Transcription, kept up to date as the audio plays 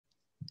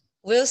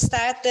We'll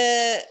start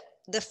the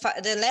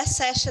last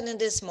session in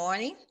this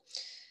morning.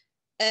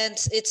 And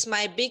it's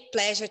my big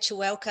pleasure to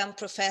welcome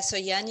Professor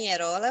Jani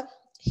Erola.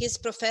 He's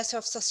professor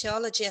of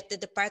sociology at the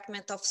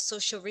Department of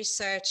Social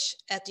Research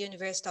at the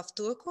University of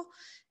Turku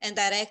and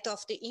director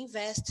of the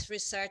Invest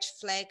Research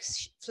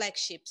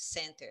Flagship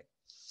Center.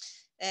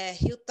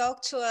 He'll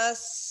talk to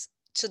us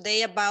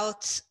today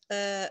about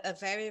a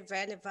very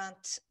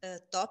relevant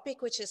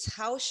topic, which is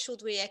how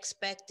should we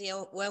expect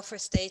the welfare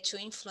state to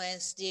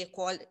influence the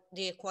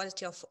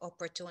equality of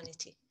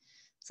opportunity?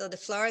 So the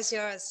floor is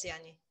yours,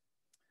 Jani.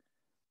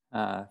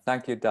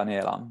 Thank you,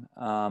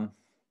 Daniela.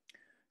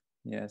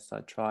 Yes, I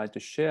tried to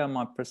share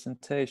my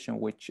presentation,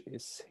 which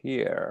is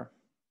here.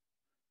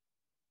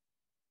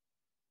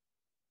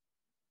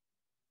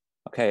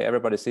 Okay,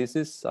 everybody sees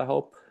this, I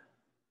hope.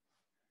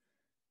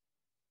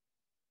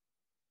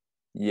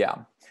 Yeah.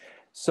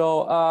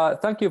 So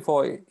thank you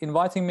for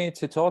inviting me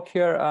to talk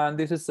here. And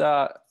this is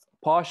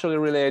partially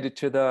related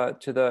to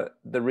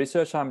the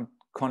research I'm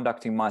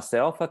conducting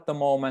myself at the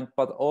moment,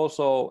 but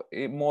also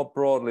more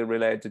broadly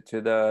related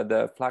to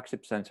the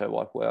flagship center,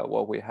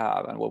 what we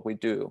have and what we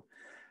do.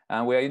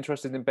 And we are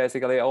interested in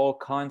basically all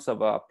kinds of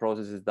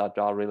processes that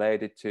are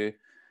related to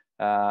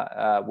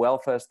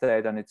welfare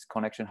state and its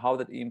connection, how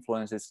that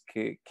influences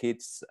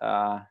kids,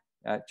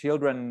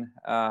 children,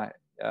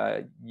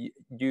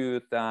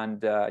 youth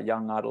and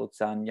young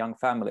adults and young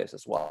families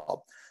as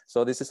well.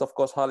 So this is of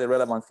course highly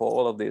relevant for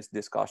all of these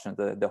discussions,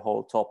 the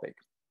whole topic.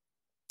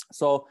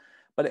 So,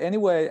 but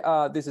anyway,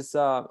 this is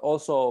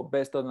also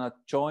based on a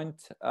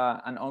joint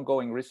and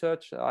ongoing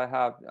research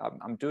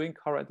I'm doing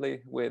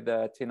currently with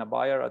Tina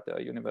Bayer at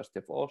the University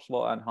of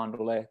Oslo and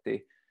Hannu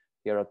Lehti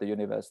here at the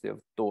University of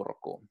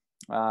Turku.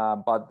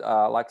 But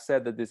like I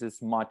said, that this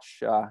is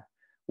much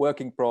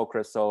work in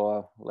progress.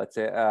 So let's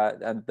say,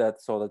 and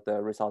that so that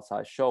the results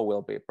I show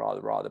will be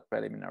rather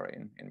preliminary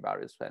in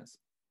various sense.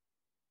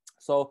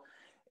 So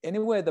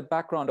anyway, the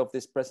background of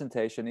this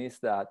presentation is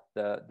that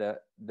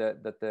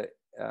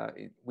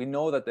we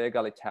know that the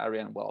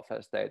egalitarian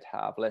welfare state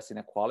have less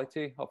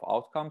inequality of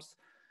outcomes,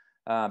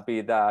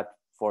 be that,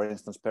 for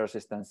instance,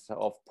 persistence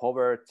of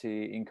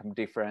poverty, income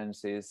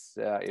differences,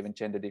 even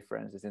gender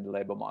differences in the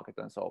labor market,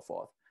 and so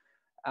forth.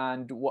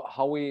 And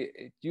how we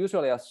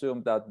usually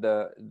assume that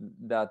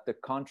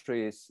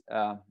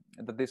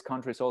these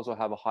countries also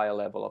have a higher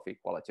level of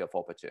equality of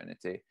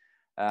opportunity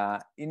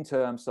in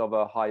terms of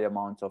a high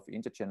amount of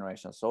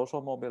intergenerational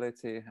social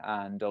mobility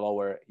and a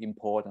lower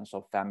importance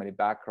of family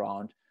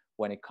background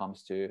when it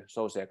comes to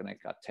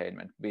socioeconomic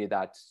attainment, be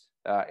that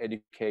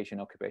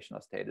education,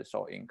 occupational status,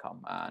 or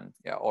income, and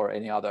or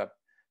any other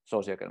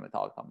socioeconomic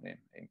outcome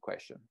in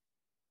question.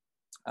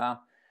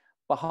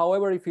 But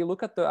however, if you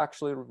look at the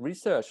actual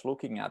research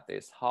looking at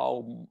this,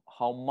 how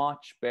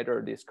much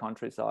better these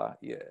countries are,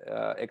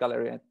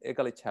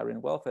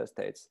 egalitarian welfare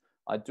states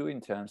are doing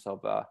in terms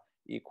of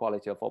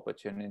equality of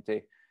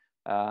opportunity,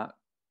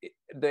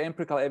 the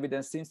empirical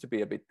evidence seems to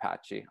be a bit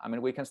patchy. I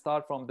mean, we can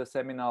start from the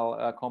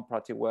seminal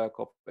comparative work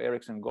of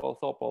Erickson and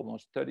Goldthorpe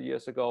almost 30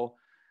 years ago,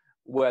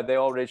 where they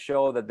already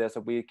show that there's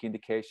a weak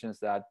indications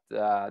that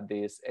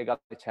these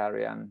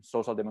egalitarian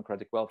social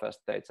democratic welfare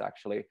states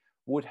actually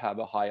would have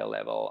a higher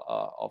level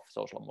of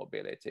social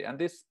mobility. And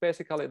this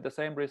basically the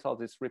same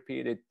result is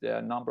repeated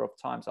a number of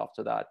times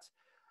after that.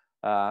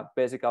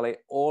 Basically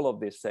all of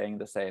this saying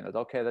the same, that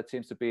okay, that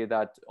seems to be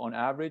that on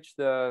average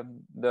the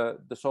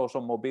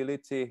social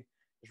mobility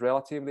is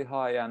relatively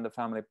high and the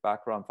family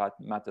background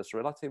matters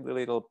relatively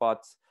little,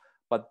 but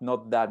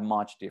not that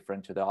much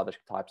different to the other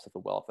types of the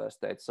welfare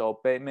state. So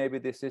maybe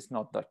this is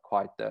not that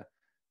quite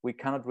we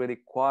cannot really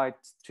quite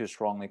too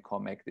strongly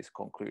make this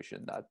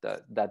conclusion that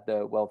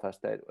the welfare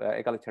state,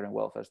 egalitarian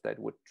welfare state,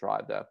 would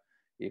drive the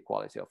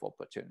equality of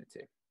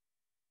opportunity.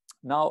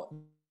 Now,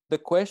 the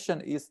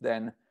question is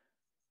then,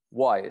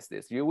 why is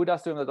this? You would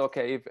assume that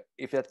okay,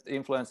 if it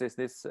influences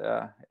this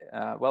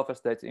welfare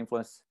states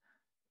influence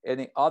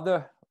any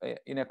other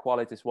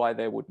inequalities, why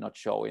they would not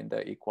show in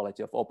the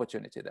equality of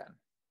opportunity then?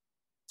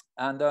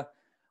 And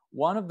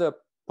one of the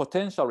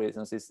potential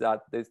reasons is that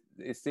this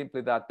is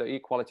simply that the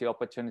equality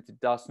opportunity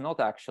does not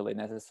actually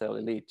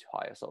necessarily lead to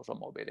higher social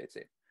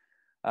mobility.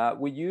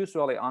 We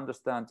usually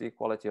understand the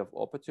equality of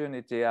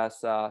opportunity as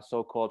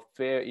so-called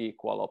fair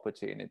equal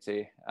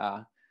opportunity,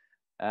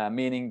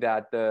 meaning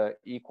that the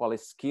equally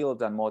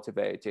skilled and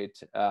motivated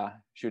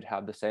should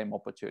have the same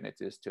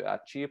opportunities to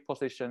achieve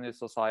position in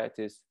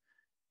societies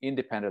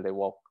independently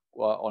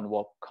on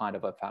what kind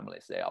of a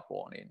families they are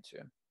born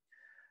into.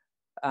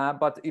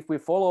 But if we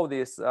follow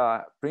this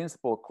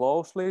principle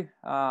closely,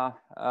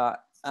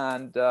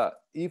 and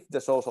if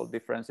the social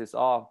differences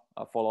are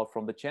followed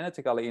from the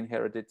genetically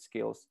inherited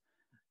skills,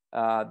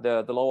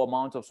 the low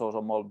amount of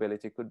social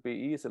mobility could be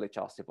easily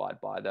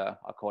justified by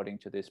according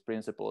to these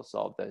principles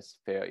of this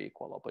fair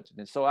equal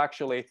opportunity. So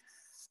actually,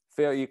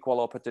 fair equal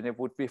opportunity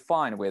would be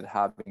fine with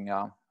having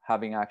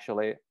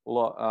actually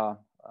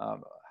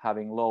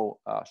having low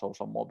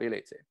social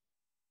mobility.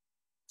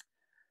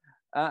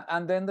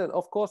 And then,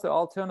 of course, the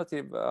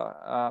alternative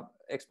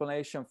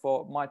explanation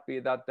for might be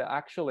that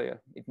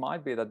it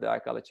might be that the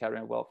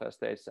egalitarian welfare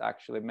states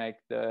actually make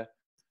the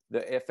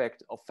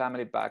effect of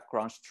family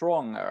background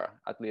stronger,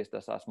 at least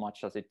as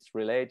much as it's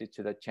related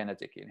to the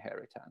genetic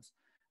inheritance.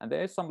 And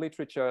there is some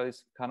literature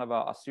is kind of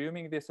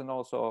assuming this, and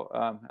also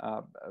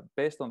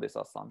based on this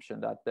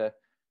assumption that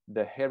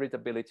the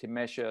heritability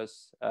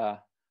measures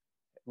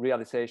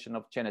realization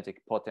of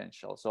genetic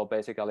potential. So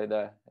basically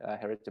the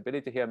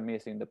heritability here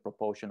measuring the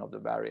proportion of the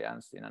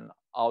variance in an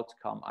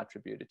outcome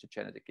attributed to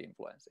genetic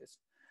influences.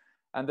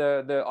 And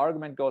the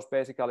argument goes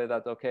basically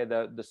that, okay,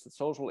 the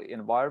social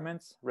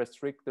environments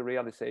restrict the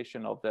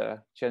realization of the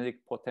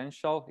genetic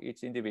potential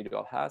each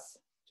individual has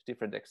to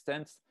different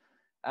extents.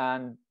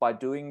 And by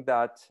doing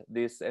that,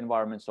 these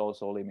environments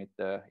also limit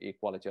the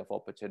equality of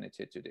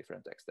opportunity to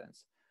different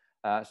extents.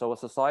 So a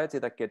society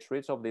that gets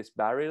rid of these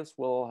barriers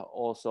will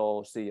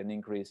also see an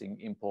increasing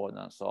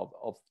importance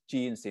of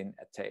genes in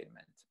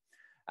attainment.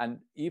 And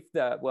if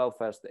the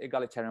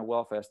egalitarian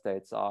welfare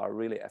states are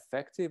really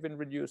effective in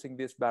reducing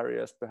these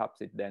barriers,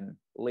 perhaps it then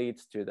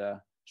leads to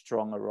the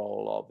stronger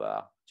role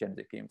of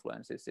genetic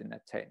influences in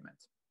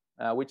attainment,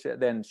 which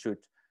then should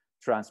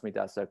transmit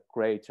as a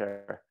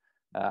greater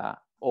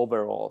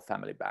overall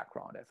family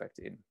background effect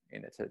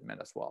in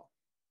attainment as well.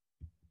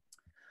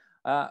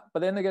 But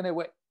then again,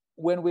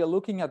 when we're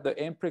looking at the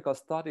empirical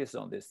studies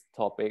on this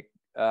topic,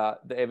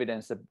 the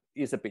evidence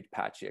is a bit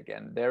patchy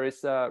again. There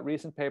is a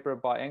recent paper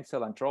by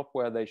Engsel and Drop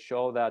where they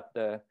show that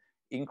the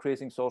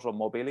increasing social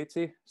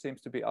mobility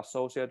seems to be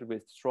associated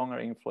with stronger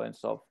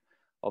influence of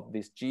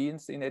these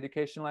genes in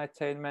educational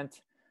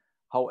attainment.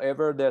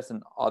 However, there's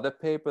another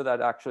paper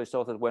that actually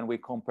shows that when we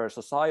compare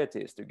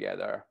societies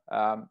together,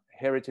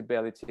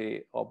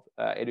 heritability of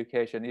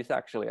education is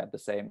actually at the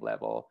same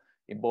level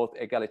in both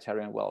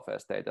egalitarian welfare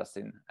states as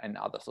in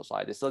other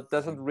societies. So it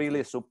doesn't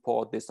really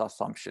support this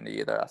assumption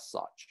either as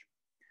such.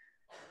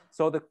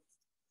 So the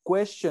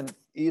question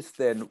is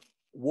then,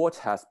 what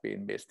has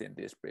been missed in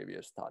these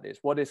previous studies?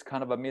 What is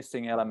kind of a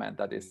missing element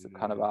that is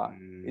kind of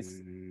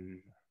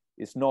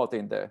is not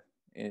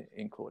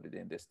included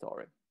in this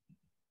story?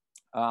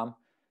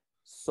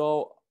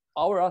 So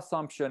our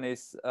assumption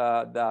is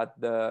that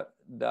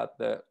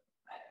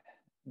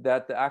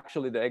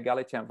actually the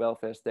egalitarian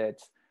welfare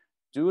states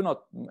do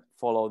not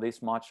follow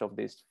this much of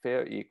this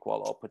fair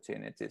equal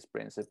opportunities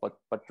principle,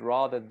 but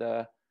rather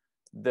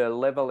the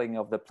leveling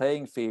of the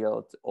playing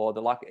field, or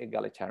the like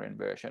egalitarian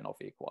version of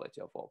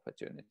equality of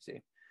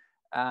opportunity.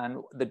 And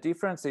the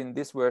difference in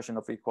this version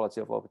of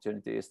equality of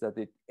opportunity is that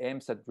it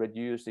aims at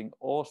reducing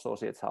all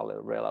societally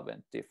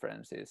relevant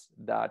differences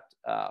that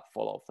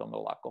follow from the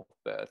lack of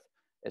birth,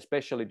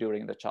 especially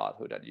during the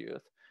childhood and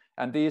youth.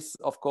 And these,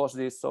 of course,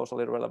 these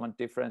socially relevant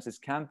differences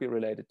can be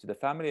related to the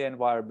family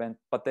environment,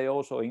 but they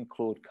also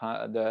include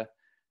kind of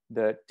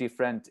the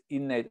different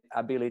innate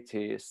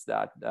abilities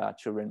that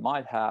children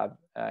might have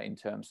in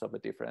terms of the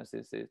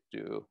differences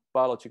to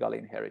biological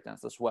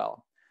inheritance as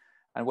well.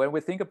 And when we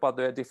think about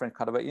the different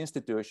kind of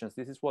institutions,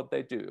 this is what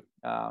they do.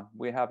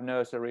 We have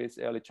nurseries,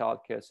 early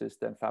childcare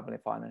system, family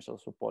financial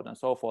support, and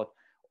so forth.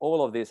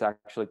 All of these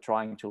actually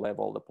trying to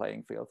level the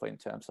playing field in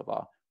terms of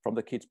from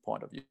the kids'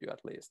 point of view,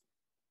 at least.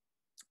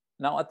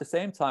 Now, at the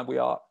same time, we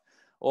are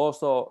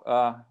also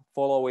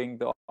following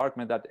the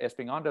argument that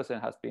Esping Andersen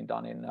has been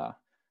done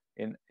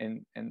in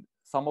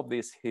some of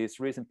his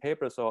recent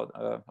papers or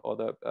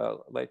the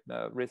late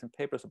recent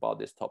papers about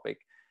this topic,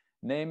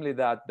 namely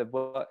that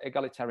the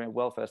egalitarian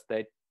welfare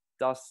state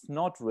does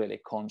not really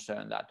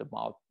concern that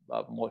about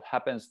what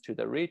happens to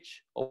the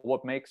rich or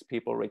what makes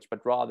people rich,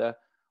 but rather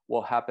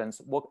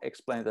what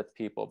explains that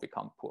people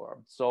become poor.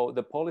 So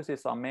the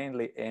policies are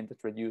mainly aimed at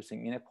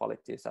reducing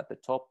inequalities at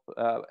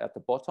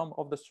the bottom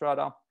of the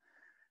strata,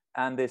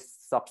 and they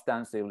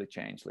substantially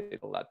change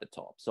little at the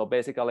top. So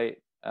basically,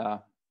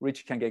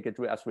 rich can get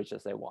as rich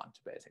as they want,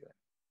 basically.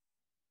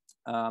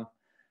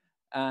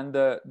 And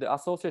the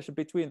association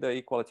between the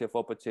equality of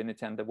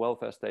opportunity and the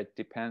welfare state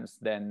depends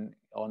then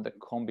on the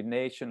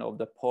combination of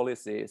the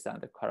policies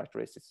and the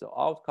characteristics of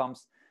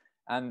outcomes.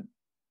 And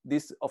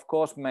this, of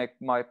course, may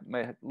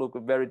look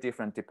very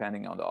different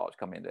depending on the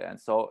outcome in the end.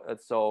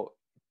 So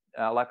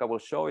like I will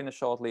show in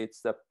shortly,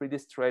 it's a pretty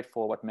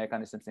straightforward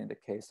mechanisms in the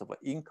case of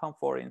income,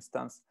 for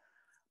instance,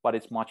 but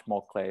it's much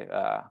more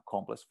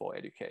complex for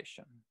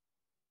education.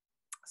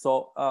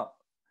 So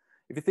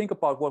if you think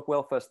about what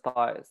welfare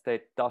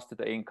state does to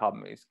the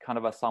income, is kind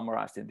of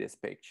summarized in this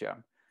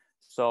picture.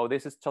 So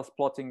this is just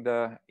plotting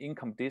the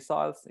income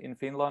deciles in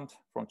Finland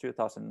from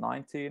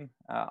 2019,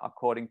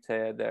 according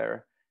to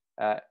their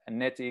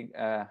net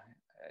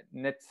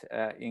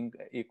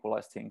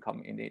equalized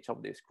income in each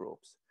of these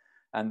groups.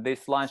 And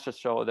these lines just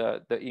show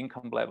the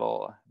income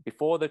level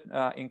before the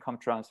income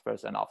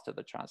transfers and after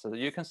the transfer. So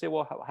you can see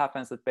what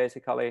happens that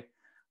basically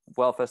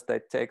welfare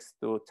state takes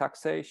to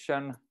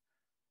taxation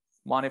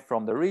money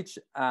from the rich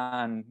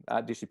and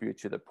distribute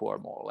to the poor,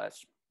 more or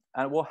less.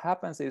 And what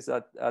happens is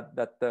that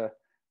the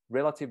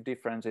relative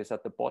differences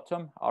at the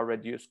bottom are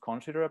reduced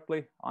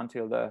considerably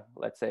until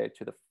let's say,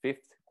 to the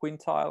 5th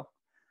quintile.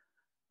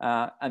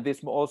 And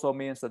this also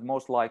means that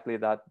most likely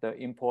that the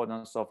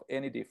importance of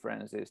any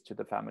differences to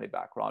the family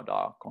background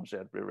are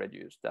considerably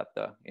reduced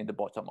in the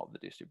bottom of the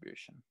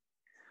distribution.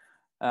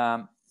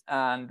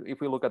 And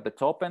if we look at the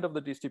top end of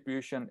the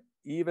distribution,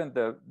 even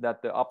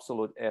that the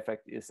absolute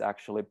effect is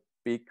actually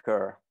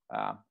bigger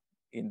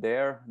in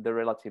there, the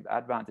relative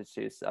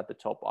advantages at the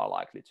top are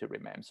likely to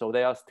remain. So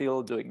they are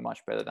still doing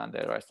much better than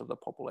the rest of the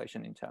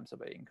population in terms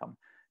of income,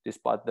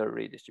 despite the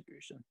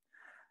redistribution.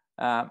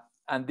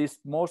 And this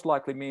most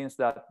likely means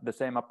that the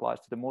same applies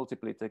to the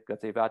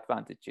multiplicative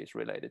advantages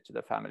related to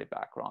the family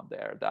background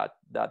there,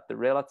 that the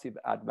relative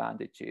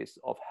advantages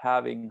of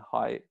having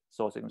high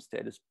social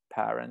status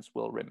parents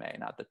will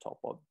remain at the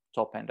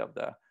top end of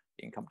the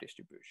income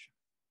distribution.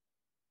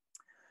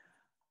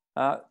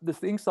 The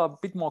things are a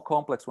bit more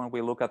complex when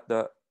we look at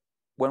the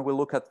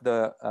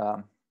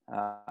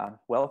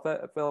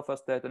welfare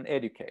state and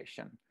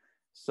education.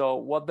 So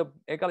what the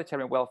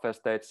egalitarian welfare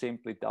state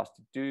simply tries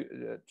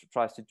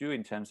to do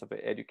in terms of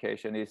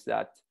education is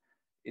that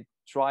it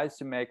tries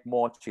to make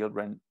more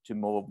children to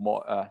move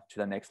more to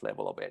the next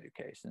level of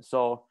education.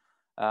 So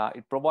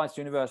it provides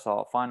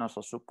universal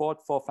financial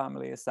support for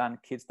families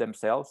and kids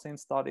themselves in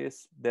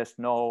studies. There's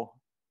no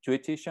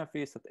tuition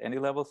fees at any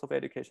levels of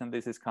education.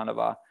 This is kind of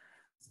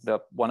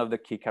one of the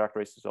key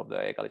characteristics of the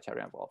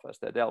egalitarian welfare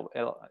state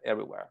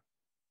everywhere.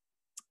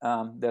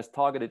 There's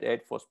targeted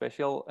aid for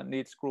special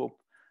needs group.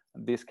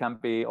 This can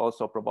be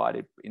also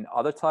provided in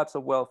other types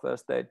of welfare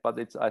state, but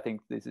I think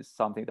this is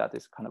something that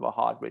is kind of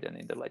hard written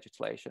in the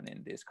legislation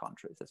in these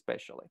countries,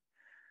 especially.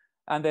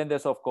 And then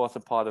there's of course a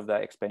part of the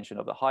expansion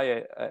of the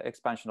higher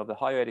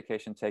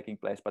education taking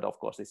place, but of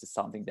course this is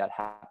something that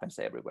happens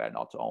everywhere,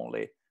 not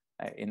only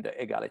in the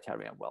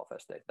egalitarian welfare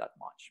state that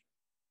much.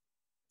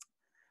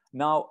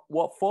 Now,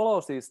 what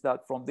follows is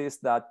that from this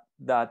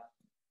that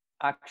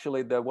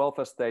actually the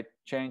welfare state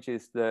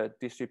changes the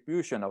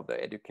distribution of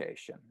the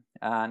education.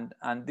 And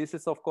this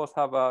is of course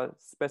have a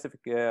specific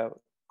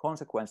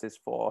consequences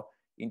for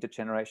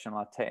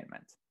intergenerational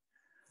attainment.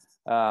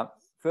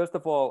 First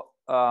of all,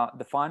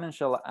 the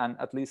financial and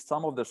at least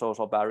some of the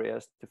social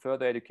barriers to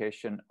further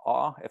education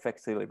are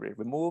effectively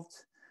removed.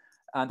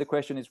 And the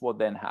question is what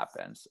then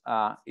happens.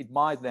 It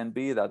might then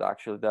be that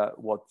actually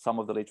what some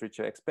of the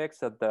literature expects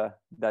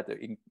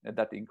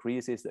that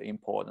increases the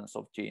importance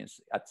of genes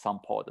at some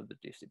part of the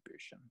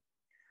distribution.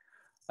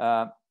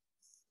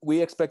 We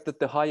expect that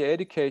the higher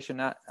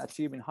education,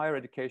 achieving higher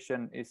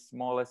education is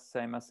more or less the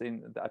same as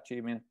in the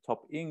achieving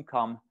top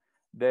income.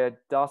 There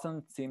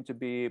doesn't seem to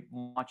be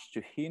much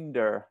to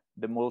hinder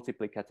the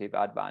multiplicative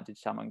advantage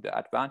among the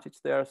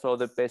advantage there. So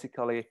that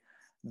basically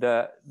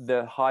the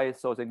high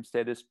social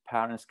status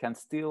parents can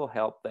still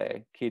help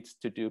their kids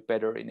to do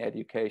better in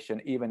education,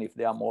 even if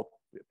there are more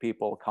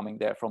people coming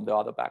there from the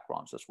other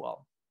backgrounds as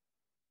well.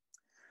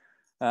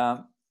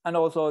 And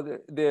also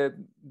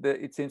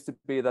it seems to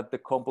be that the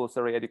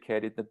compulsory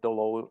educated,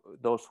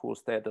 those who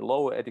stay at the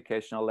lower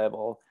educational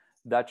level,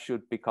 that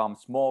should become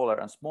smaller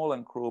and smaller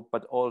in group,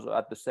 but also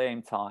at the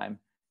same time,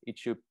 it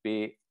should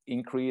be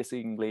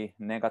increasingly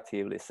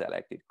negatively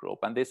selected group.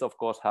 And this of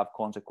course have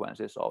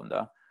consequences on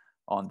the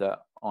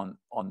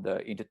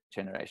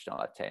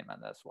intergenerational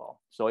attainment as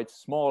well. So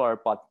it's smaller,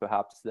 but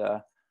perhaps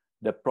the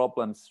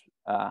problems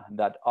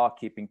that are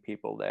keeping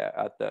people there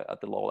at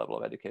the low level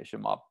of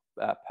education are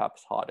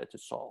perhaps harder to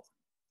solve.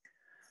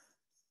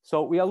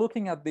 So we are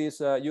looking at this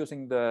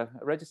using the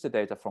register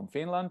data from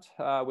Finland.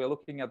 We are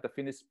looking at the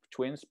Finnish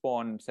twins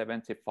born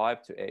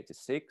 75 to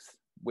 86.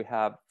 We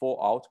have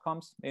 4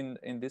 outcomes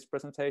in this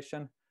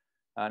presentation.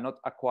 Not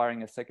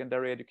acquiring a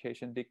secondary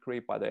education degree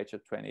by the age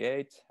of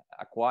 28,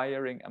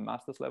 acquiring a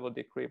master's level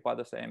degree by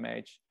the same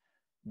age,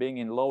 being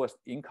in lowest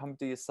income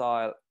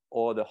decile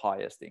or the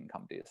highest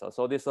income decile.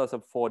 So these are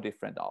 4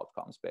 different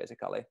outcomes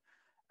basically.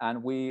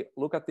 And we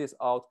look at these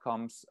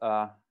outcomes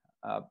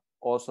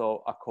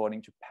also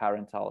according to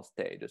parental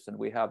status. And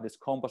we have this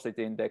composite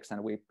index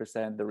and we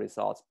present the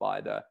results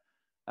by the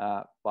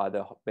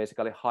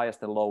basically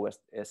highest and lowest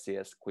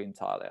SES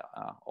quintile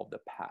of the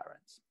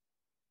parents.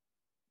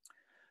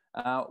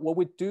 What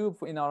we do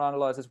in our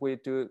analysis, we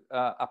do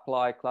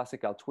apply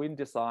classical twin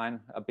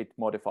design, a bit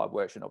modified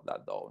version of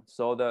that though.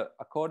 So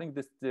according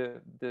to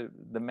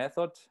the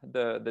method,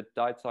 the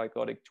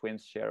dizygotic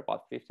twins share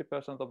about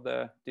 50% of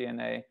the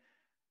DNA,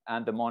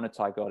 and the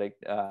monozygotic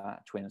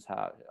twins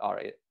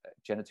are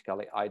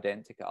genetically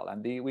identical.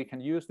 And we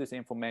can use this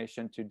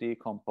information to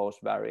decompose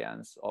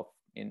variance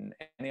in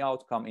any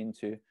outcome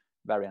into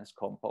variance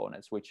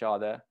components, which are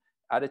the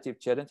additive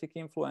genetic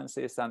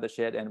influences and the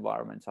shared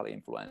environmental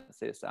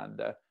influences and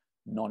the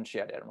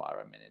non-shared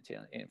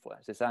environmental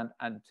influences.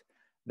 And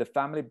the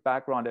family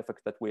background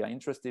effects that we are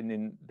interested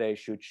in, they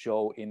should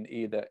show in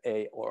either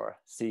A or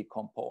C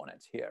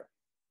components here.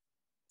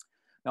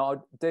 Now,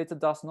 our data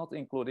does not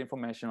include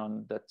information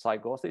on the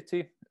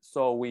zygosity,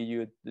 so we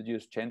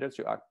use gender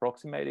to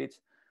approximate it.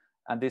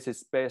 And this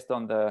is based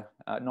on the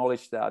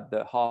knowledge that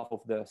the half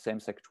of the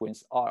same-sex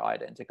twins are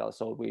identical.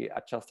 So we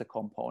adjust the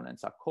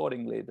components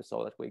accordingly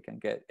so that we can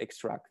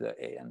extract the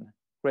A and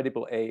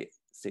credible A,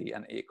 C,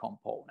 and E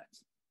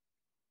components.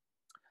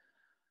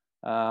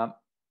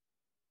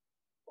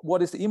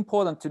 What is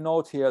important to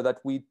note here that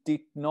we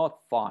did not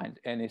find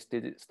any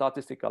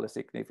statistically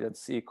significant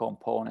C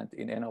component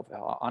in any of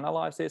our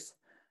analysis.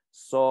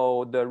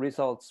 So the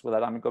results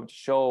that I'm going to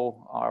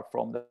show are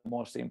from the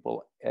more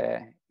simple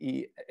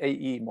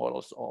AE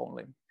models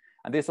only.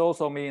 And this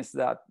also means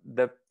that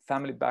the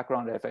family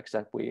background effects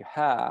that we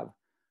have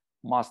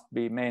must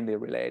be mainly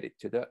related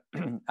to the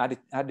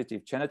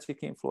additive genetic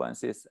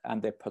influences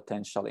and their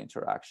potential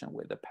interaction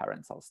with the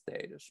parental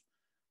status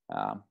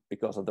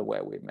because of the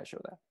way we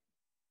measure that.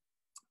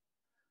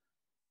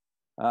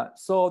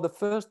 So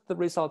the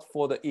results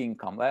for the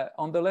income.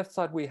 On the left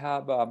side, we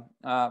have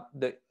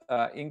the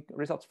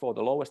results for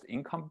the lowest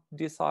income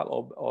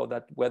decile, or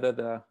that whether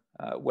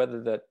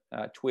the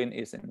twin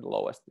is in the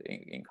lowest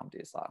income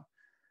decile.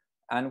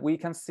 And we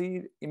can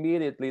see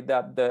immediately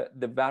that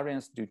the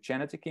variance to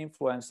genetic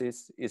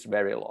influences is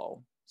very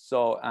low.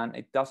 So, and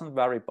it doesn't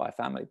vary by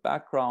family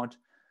background.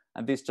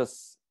 And this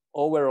just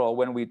overall,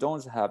 when we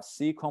don't have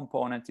C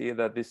component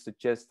either, this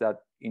suggests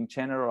that in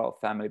general,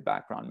 family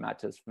background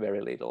matters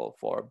very little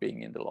for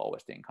being in the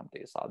lowest income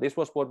decile. This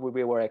was what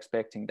we were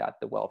expecting that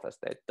the welfare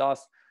state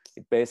does.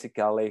 It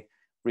basically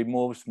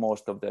removes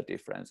most of the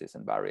differences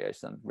and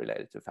variation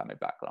related to family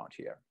background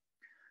here.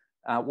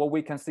 What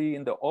we can see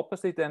in the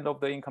opposite end of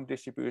the income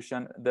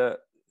distribution,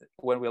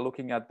 when we're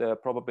looking at the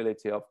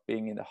probability of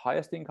being in the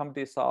highest income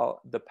decile,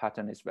 the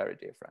pattern is very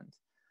different.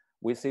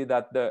 We see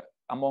that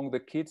among the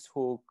kids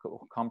who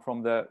come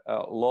from the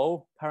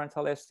low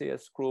parental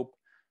STS group,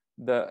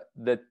 the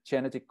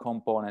genetic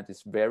component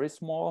is very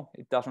small.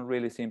 It doesn't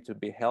really seem to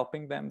be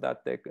helping them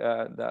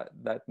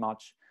that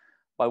much.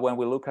 But when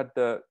we look at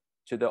to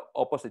the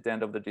opposite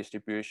end of the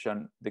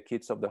distribution, the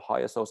kids of the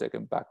higher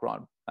socioeconomic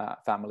background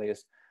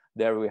families,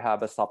 there we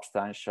have a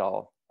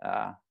substantial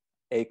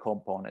A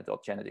component or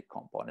genetic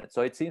component.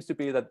 So it seems to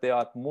be that there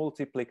are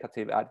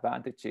multiplicative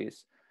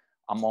advantages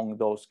among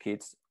those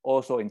kids,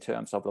 also in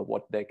terms of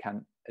what they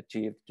can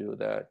achieve through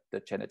the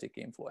genetic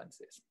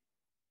influences.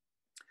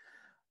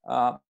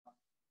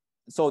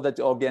 So that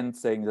again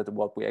saying that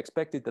what we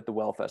expected, that the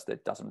welfare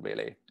state doesn't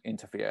really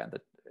interfere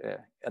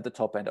at the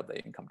top end of the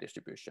income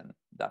distribution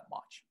that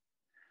much.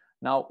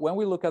 Now, when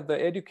we look at the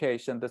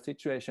education, the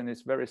situation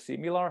is very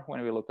similar.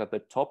 When we look at the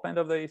top end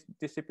of the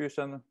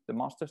distribution, the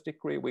master's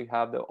degree, we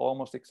have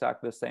almost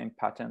exactly the same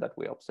pattern that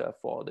we observe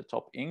for the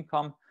top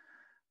income.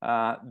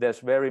 There's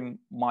very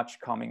much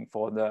coming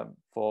from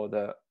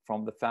the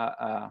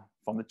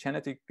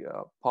genetic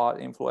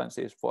part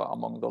influences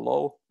among the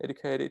low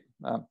educated,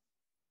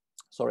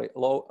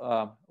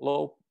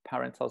 low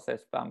parental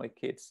sex family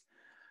kids,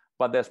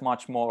 but there's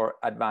much more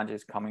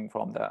advantage coming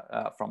from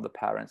the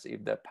parents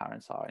if the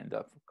parents are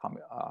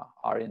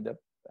in the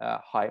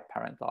high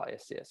parental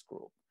SCS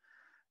group.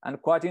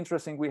 And quite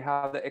interesting, we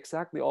have the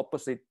exactly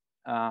opposite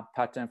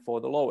pattern for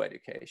the low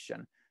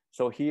education.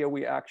 So here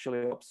we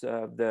actually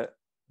observe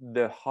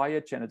the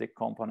higher genetic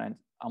component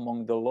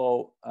among the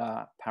low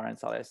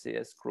parental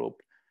SCS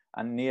group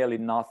and nearly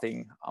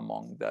nothing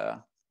among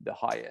the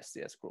high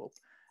SCS group.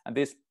 And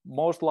this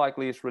most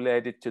likely is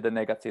related to the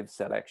negative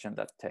selection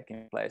that's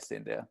taking place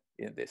in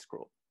this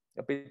group.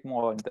 A bit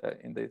more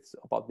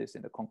about this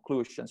in the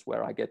conclusions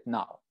where I get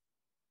now.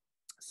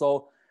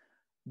 So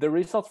the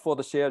results for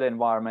the shared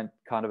environment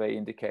kind of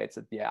indicates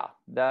that, yeah,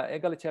 the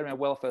egalitarian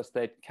welfare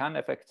state can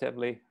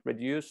effectively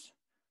reduce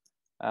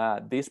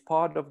this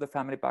part of the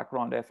family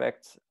background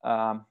effects.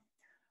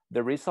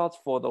 The results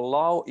for the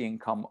low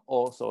income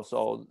also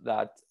show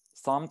that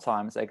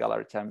sometimes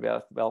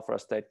egalitarian welfare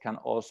state can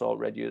also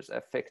reduce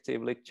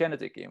effectively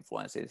genetic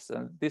influences,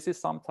 and this is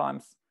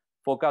sometimes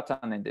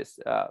forgotten in this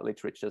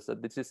literature. So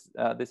this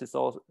is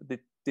also,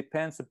 it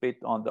depends a bit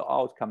on the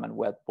outcome and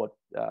what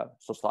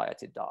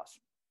society does.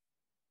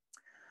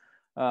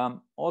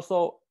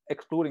 Also,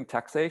 excluding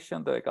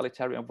taxation, the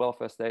egalitarian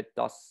welfare state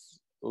does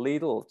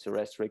little to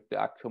restrict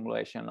the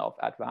accumulation of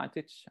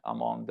advantage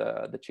among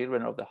the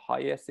children of the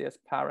high SCS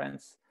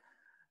parents.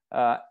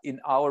 In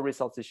our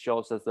results, it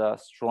shows us the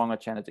stronger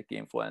genetic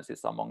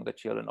influences among the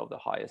children of the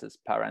high SCS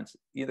parents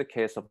in the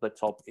case of the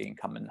top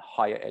income and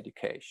higher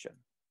education.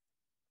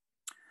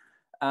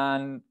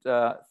 And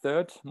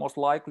third, most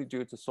likely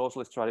due to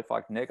socially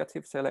stratified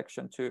negative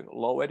selection to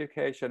low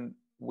education,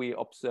 we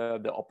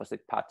observe the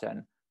opposite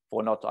pattern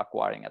for not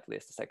acquiring at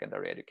least a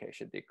secondary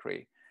education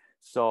degree.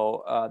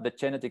 So the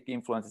genetic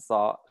influences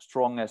are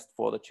strongest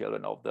for the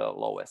children of the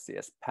low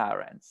SCS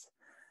parents.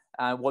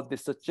 And what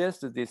this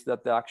suggested is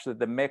that actually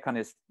the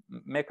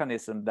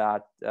mechanism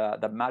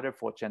that matter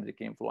for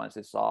genetic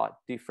influences are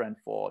different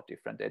for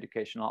different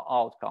educational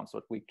outcomes,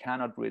 but we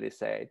cannot really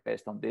say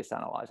based on this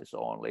analysis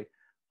only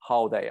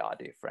how they are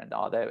different.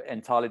 Are they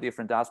entirely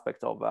different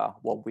aspects of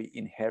what we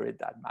inherit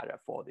that matter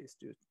for these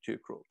two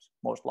groups?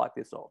 Most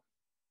likely so.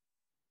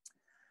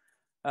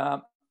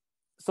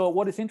 So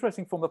what is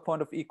interesting from the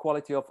point of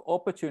equality of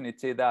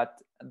opportunity that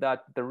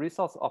the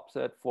results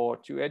observed for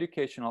two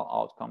educational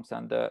outcomes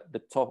and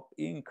the top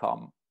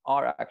income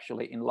are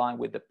actually in line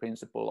with the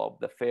principle of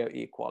the fair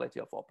equality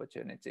of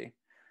opportunity.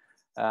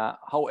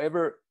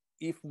 However,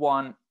 if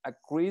one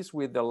agrees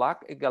with the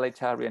lack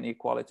egalitarian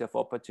equality of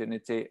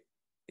opportunity,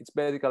 it's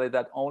basically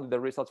that only the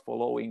results for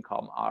low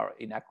income are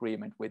in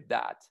agreement with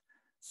that.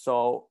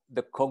 So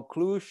the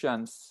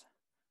conclusions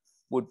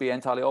would be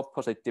entirely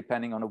opposite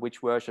depending on which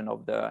version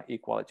of the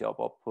equality of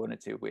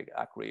opportunity we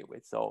agree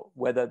with. So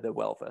whether the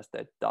welfare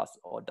state does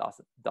or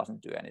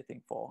doesn't do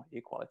anything for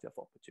equality of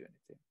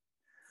opportunity.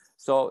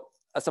 So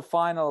as a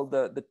final,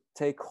 the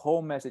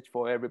take-home message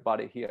for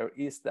everybody here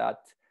is that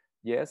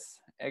yes,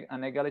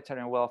 an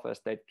egalitarian welfare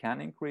state can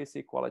increase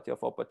equality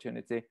of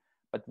opportunity,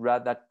 but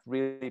rather that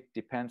really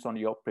depends on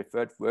your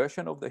preferred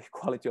version of the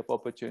equality of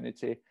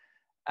opportunity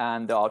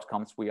and the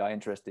outcomes we are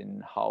interested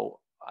in, how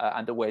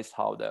and the ways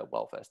how the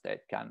welfare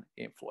state can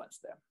influence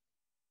them.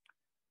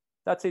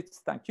 That's it.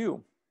 Thank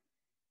you.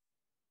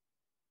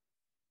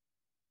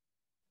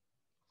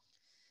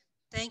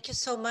 Thank you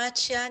so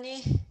much,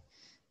 Jani.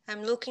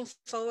 I'm looking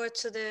forward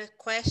to the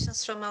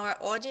questions from our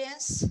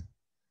audience.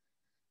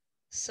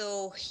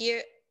 So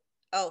here,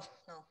 oh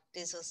no,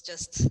 this was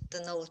just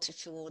the note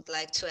if you would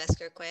like to ask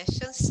your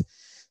questions.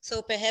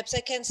 So perhaps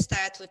I can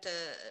start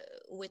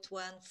with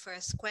one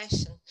first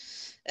question.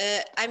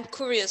 I'm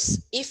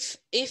curious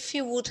if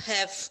you would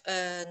have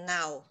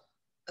now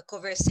a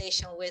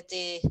conversation with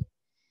the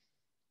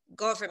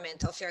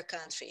government of your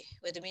country,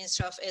 with the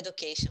Ministry of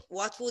Education,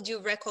 what would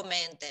you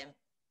recommend them,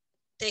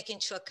 take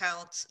into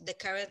account the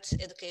current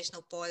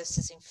educational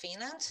policies in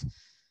Finland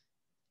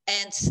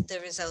and the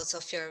results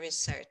of your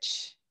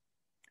research?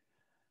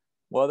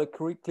 Well, the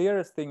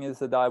clearest thing is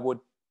that I would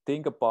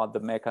think about the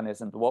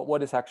mechanism,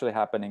 what is actually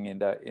happening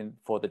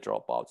for the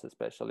dropouts,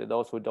 especially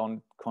those who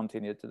don't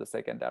continue to the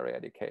secondary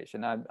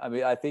education. I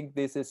mean, I think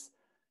this is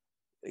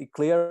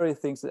clearly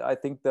things. I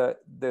think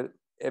the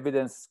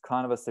evidence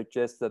kind of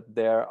suggests that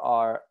there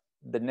are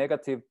the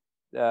negative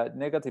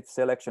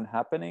selection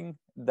happening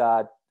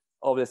that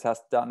obviously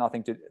has done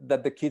nothing to,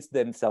 that the kids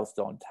themselves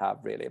don't have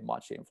really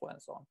much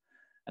influence on.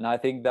 And I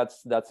think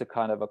that's a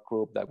kind of a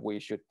group that we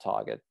should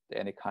target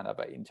any kind of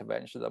an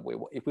intervention that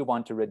if we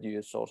want to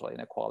reduce social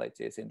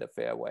inequalities in the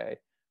fair way,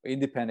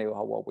 independent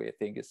of what we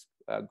think is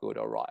good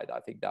or right. I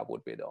think that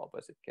would be the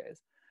opposite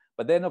case.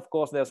 But then, of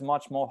course, there's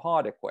much more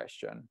harder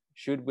question.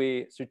 Should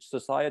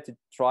society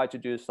try to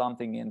do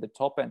something in the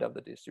top end of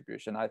the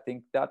distribution? I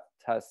think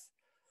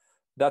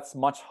that's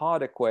much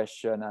harder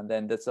question. And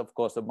then that's, of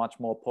course, a much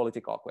more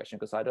political question,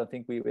 because I don't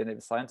think even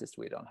as scientists,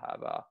 we don't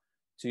have a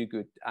too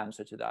good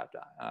answer to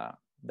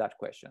that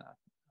question,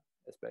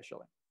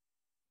 especially.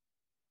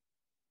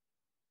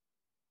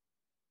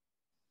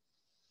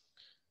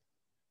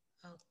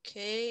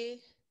 Okay.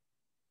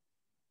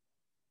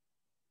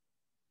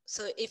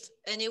 So if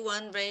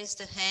anyone raised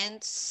the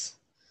hands,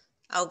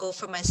 I'll go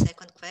for my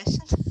second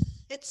question.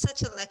 It's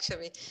such a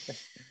luxury.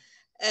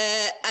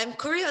 I'm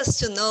curious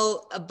to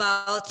know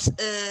about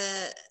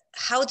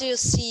how do you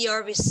see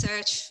your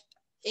research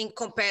in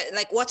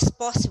like what's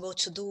possible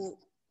to do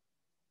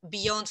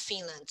beyond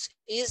Finland?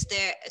 Is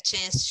there a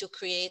chance to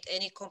create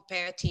any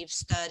comparative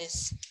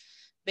studies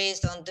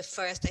based on the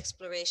first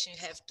exploration you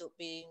have to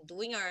be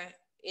doing, or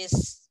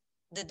is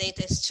the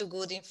data is too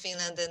good in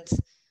Finland and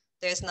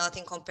there's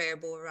nothing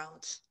comparable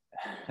around?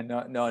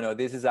 No.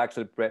 This is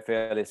actually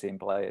fairly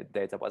simple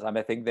data.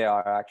 I think there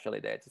are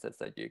actually data sets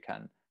that you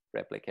can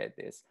replicate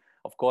this.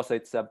 Of course,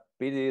 it's a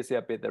bit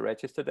easier with the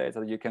register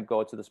data. You can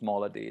go to the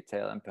smaller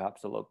detail and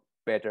perhaps look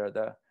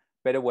the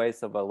better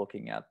ways of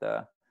looking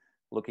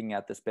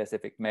at the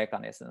specific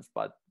mechanisms.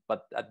 But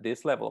at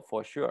this level,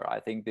 for sure, I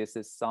think this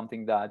is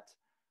something that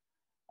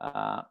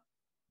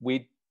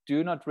we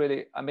do not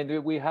really. I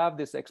mean, we have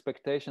this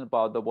expectation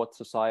about what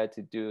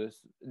society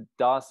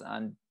does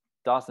and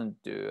doesn't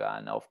do,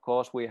 and of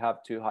course we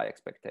have too high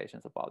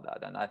expectations about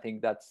that. And I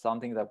think that's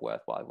something that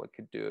worthwhile we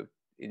could do.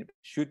 It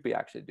should be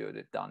actually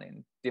done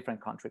in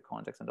different country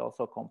contexts and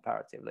also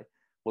comparatively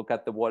look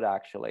at what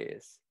actually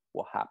is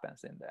what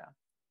happens in there,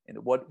 and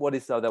what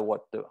is how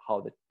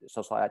the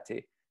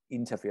society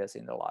interferes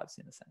in their lives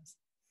in a sense.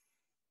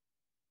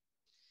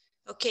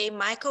 Okay,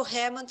 Michael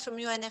Herman from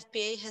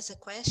UNFPA has a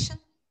question.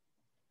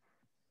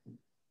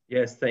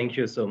 Yes, thank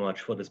you so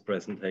much for this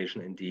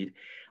presentation indeed.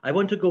 I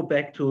want to go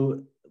back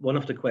to one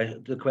of the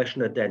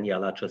question that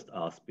Daniela just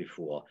asked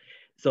before.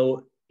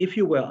 So if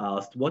you were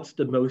asked, what's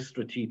the most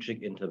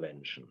strategic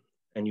intervention?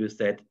 And you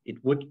said it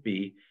would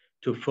be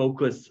to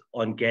focus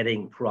on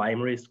getting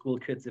primary school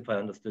kids, if I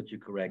understood you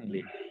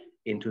correctly,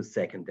 into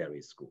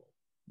secondary school.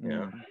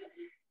 Yeah.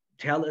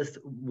 Tell us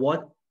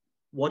what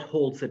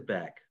holds it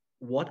back?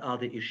 What are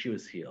the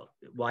issues here?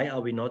 Why are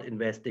we not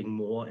investing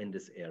more in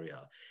this area?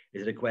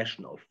 Is it a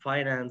question of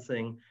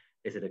financing?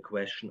 Is it a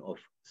question of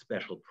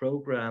special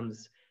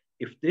programs?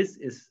 If this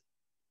is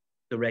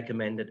the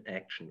recommended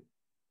action,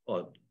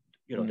 or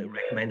the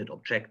recommended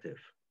objective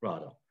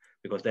rather,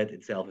 because that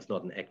itself is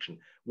not an action,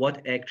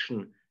 what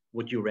action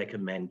would you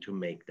recommend to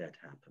make that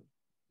happen?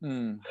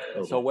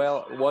 So,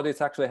 well, what is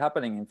actually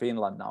happening in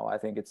Finland now? I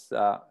think it's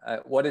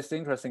what is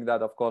interesting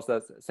that, of course,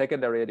 that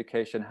secondary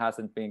education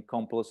hasn't been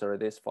compulsory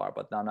this far,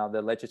 but now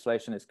the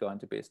legislation is going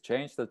to be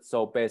changed.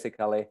 So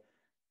basically,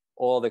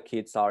 all the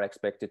kids are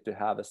expected to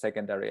have a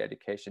secondary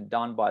education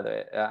done by the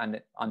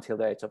and until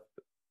the age of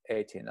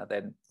 18,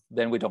 and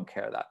then we don't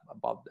care that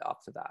about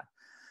after that.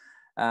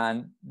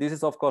 And this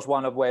is of course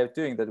one of way of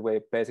doing that.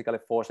 We basically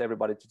force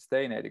everybody to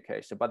stay in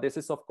education, but this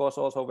is of course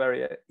also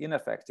very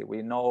ineffective.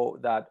 We know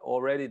that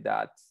already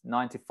that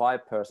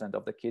 95%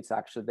 of the kids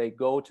actually they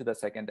go to the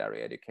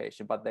secondary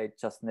education, but they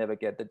just never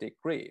get the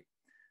degree.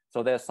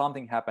 So there's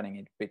something happening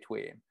in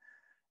between,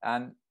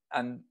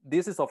 and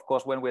this is of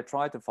course when we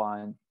try to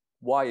find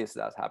why is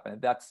that happening.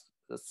 That's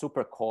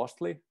super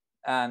costly,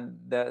 and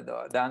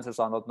the answers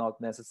are not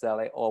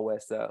necessarily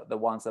always the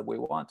ones that we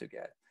want to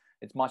get.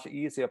 It's much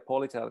easier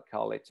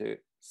politically to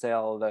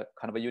sell the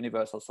kind of a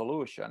universal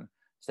solution,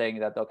 saying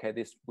that, okay,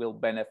 this will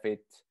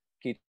benefit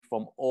kids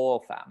from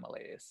all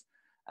families,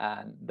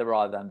 and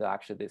rather than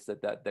actually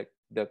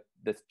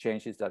the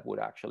changes that would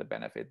actually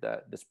benefit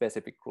the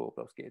specific group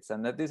of kids.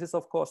 And this is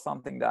of course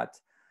something that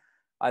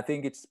I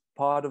think it's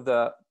part of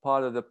the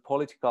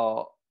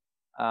political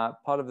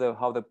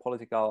how the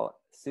political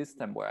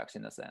system works,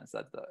 in a sense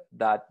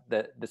that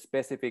the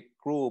specific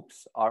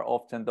groups are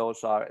often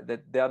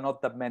that there are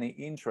not that many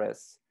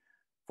interests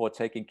for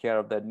taking care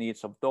of the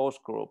needs of those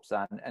groups,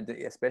 and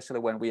especially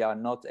when we are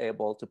not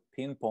able to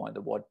pinpoint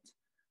what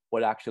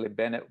actually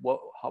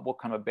what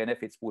kind of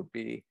benefits would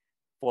be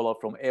followed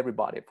from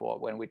everybody for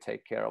when we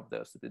take care of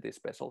these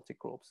specialty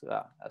groups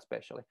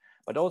especially.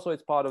 But also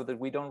it's part of that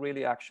we don't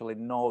really actually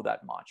know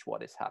that much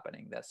what is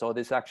happening there. So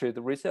there's actually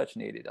the research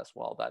needed as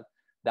well,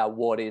 that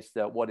what is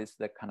the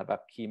kind of a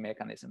key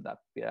mechanism that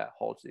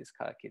holds these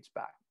kind of kids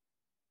back.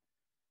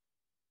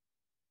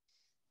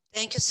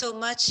 Thank you so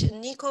much.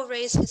 Nico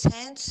raised his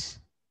hand.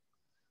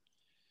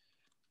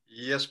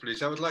 Yes,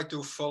 please. I would like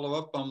to follow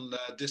up on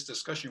this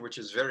discussion, which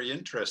is very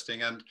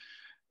interesting. And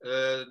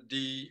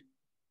the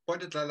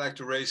point that I like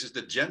to raise is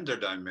the gender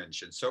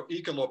dimension. So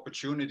equal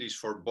opportunities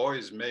for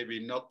boys may be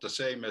not the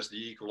same as the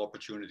equal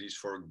opportunities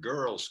for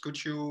girls.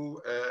 Could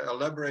you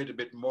elaborate a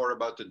bit more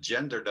about the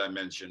gender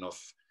dimension of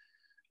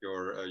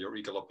your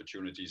equal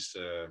opportunities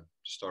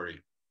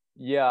story?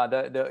 Yeah,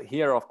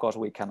 here of course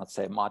we cannot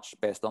say much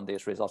based on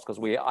these results, because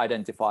we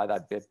identify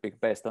that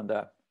based on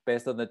the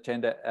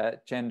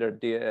gender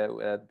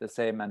the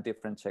same and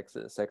different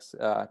sex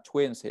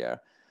twins here.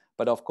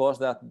 But of course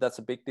that's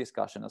a big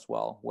discussion as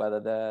well, whether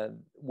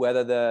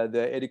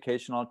the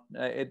educational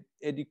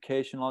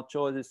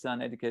choices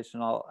and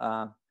educational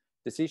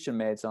decision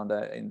made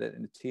in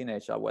the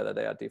teenager, whether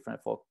they are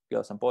different for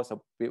girls and boys,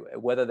 or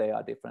whether they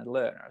are different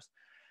learners.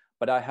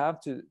 But I have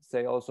to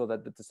say also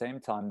that at the same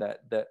time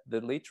that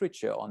the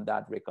literature on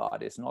that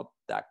regard is not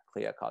that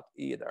clear cut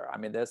either. I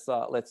mean, it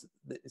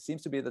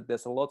seems to be that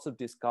there's lots of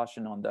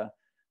discussion on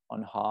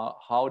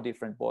how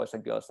different boys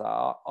and girls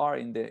are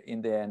in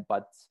the end,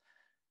 but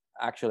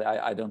actually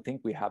I don't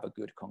think we have a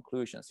good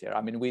conclusions here.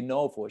 I mean, we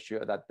know for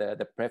sure that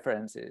the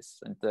preferences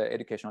and the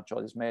educational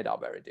choices made are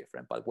very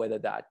different, but whether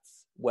that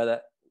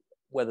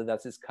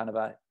is kind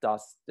of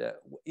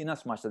in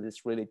as much as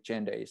it's really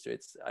gender issue,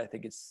 I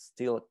think it's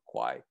still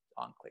quite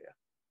unclear.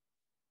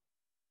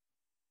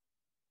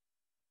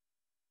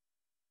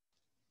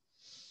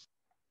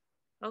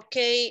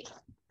 Okay,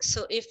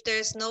 so if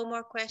there's no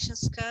more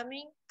questions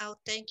coming, I'll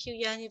thank you,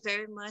 Jani,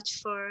 very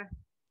much for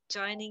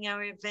joining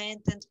our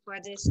event and for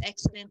this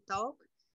excellent talk.